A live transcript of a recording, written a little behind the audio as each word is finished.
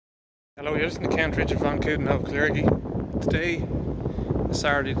Hello, you're listening to Count Richard von Coudenhove Kalergi. Today is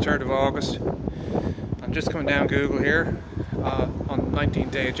Saturday, the 3rd of August. I'm just coming down Google here on the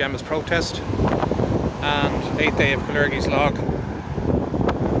 19th day of Gemma's protest and 8th day of Kalergi's log.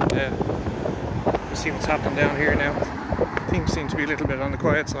 You see what's happening down here now. Things seem to be a little bit on the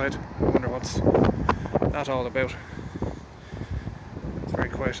quiet side. I wonder what's that all about. It's very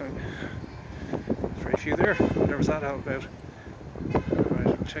quiet. There's very few there. Whatever was that all about. Right,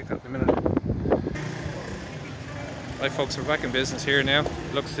 I'll check that in a minute. Right folks, we're back in business here now.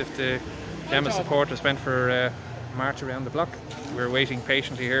 Looks as if the Gemma supporters went for a march around the block. We're waiting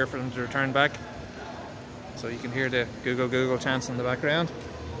patiently here for them to return back. So you can hear the Google chants in the background.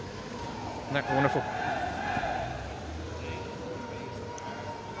 Isn't that wonderful?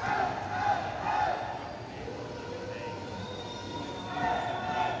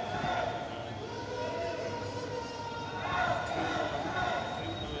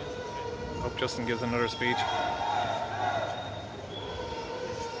 Hope Justin gives another speech.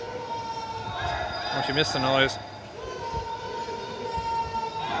 Don't you miss the noise?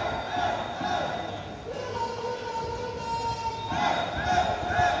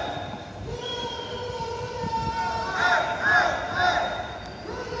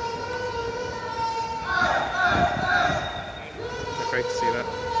 Great to see that.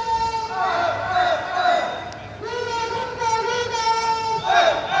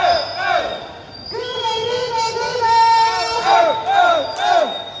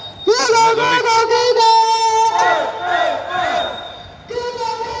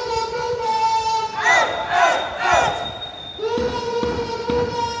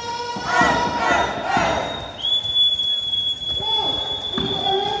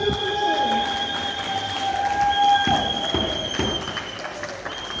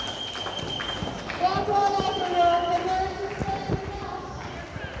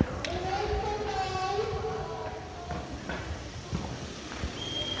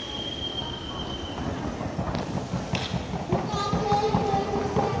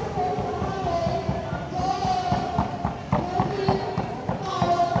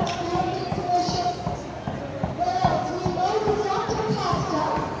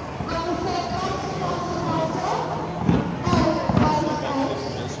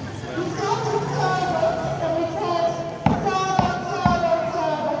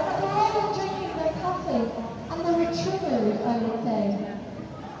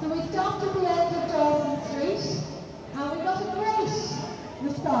 So we stopped at the end of Dawson Street and we got a great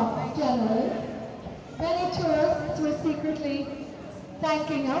response generally. Many tourists were secretly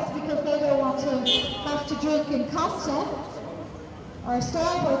thanking us because they don't want to have to drink in Costa or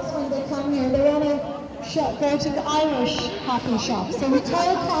Starbucks when they come here. They want to go to the Irish coffee shop. So we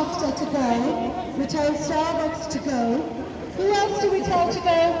told Costa to go, we told Starbucks to go. Who else do we tell to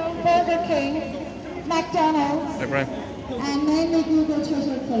go? Burger King, McDonald's. Hey, Brian. And mainly Google,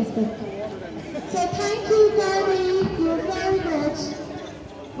 Twitter, and Facebook. So thank you, Gary. You were very good.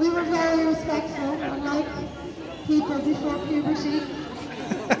 We were very respectful, unlike people before puberty.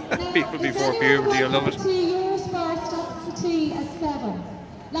 People before puberty, I love it. Eurospar stopped for tea at 7.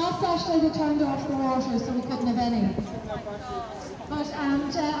 Last Saturday they turned off the water, so we couldn't have any. But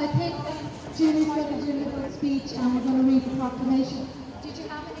I think Julie's going to do a good speech, and we're going to read the proclamation. Did you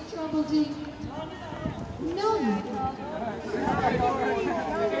have any trouble, Dee? No.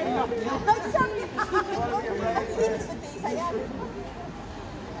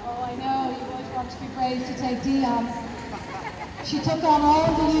 Oh, I know, you always want to be brave to take Dion. She took on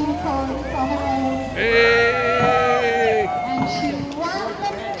all the unicorns on her own. Hey! And she ran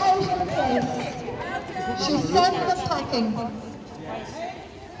them out of the place. She sent them packing.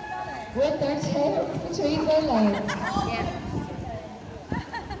 With their tails between their legs.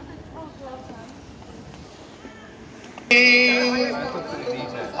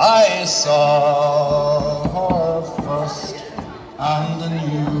 I saw her first and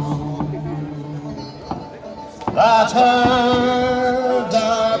knew that her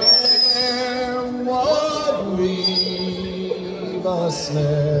dark hair would weave a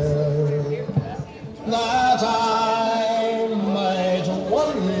snare that I might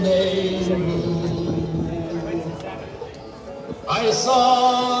one day rue. I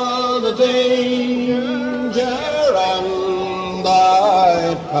saw the danger and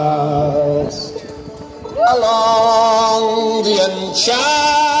I passed along the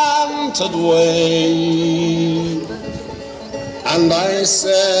enchanted way, and I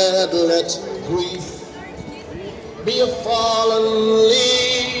said, let grief be a fallen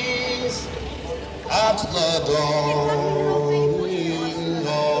leaf at the dawning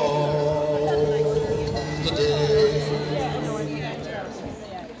of the day.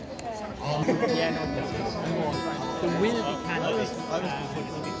 Yeah, no, there will be candidates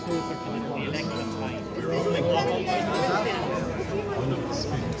it'll be closer to the election time.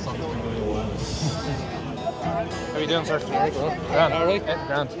 How are you doing, sir? Grand. All right.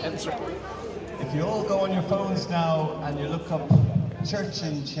 Grand. If you all go on your phones now and you look up Church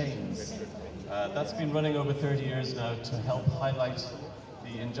in Chains, that's been running over 30 years now to help highlight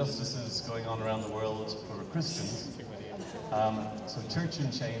the injustices going on around the world for Christians. So Church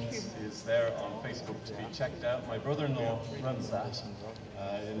in Chains is there on Facebook to be checked out. My brother-in-law runs that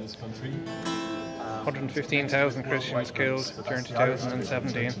in this country. 115,000 Christians killed during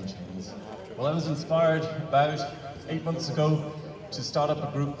 2017. Well, I was inspired about 8 months ago to start up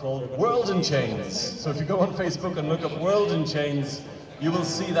a group called World in Chains. So if you go on Facebook and look up World in Chains, you will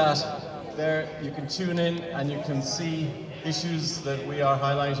see that there. You can tune in and you can see issues that we are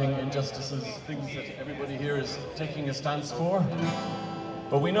highlighting, injustices, things that everybody here is taking a stance for.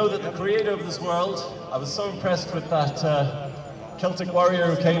 But we know that the creator of this world, I was so impressed with that Celtic warrior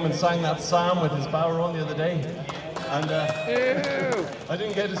who came and sang that psalm with his bodhrán the other day. And I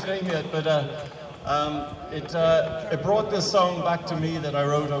didn't get his name yet, but it brought this song back to me that I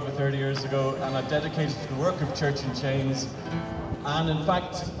wrote over 30 years ago, and I've dedicated to the work of Church in Chains. And in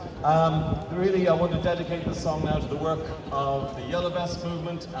fact, really I want to dedicate this song now to the work of the Yellow Vest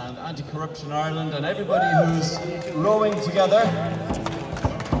movement and Anti-Corruption Ireland and everybody who's rowing together.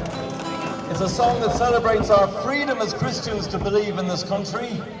 It's a song that celebrates our freedom as Christians to believe in this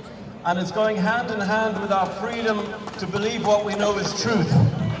country, and it's going hand in hand with our freedom to believe what we know is truth.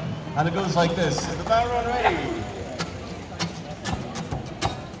 And it goes like this. Is the bodhrán ready?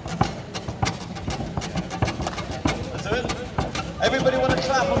 That's it. Everybody want to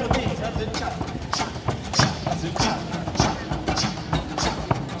clap on the beat. That's it. Chop, chop, chop. That's it. Chop, chop, chop, chop,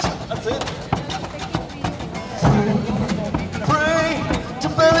 chop. That's it. Free to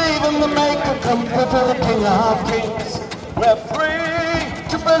believe in the Maker, Comforter, the King of Kings. We're free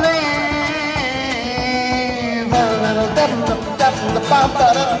to believe.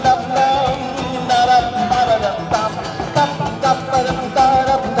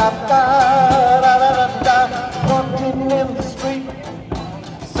 Walking in the street,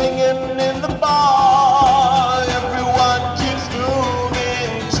 singing in the bar, everyone keeps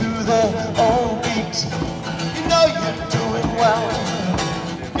moving to their own beat. You know you're doing well,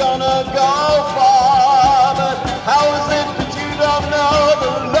 you're gonna go far, but how is it that you don't know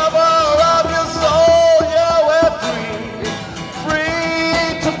the lover of your soul? Yeah, we're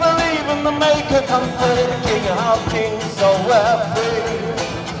free to believe in the Maker, Comforter, King of Kings. So we're free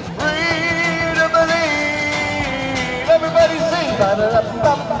to believe. Everybody sing.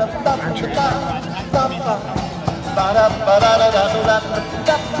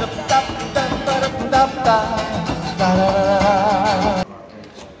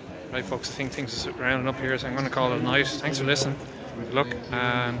 Right folks, I think things are rounding up here, so I'm going to call it a night. Thanks for listening. Good luck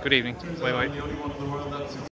and good evening. Bye bye.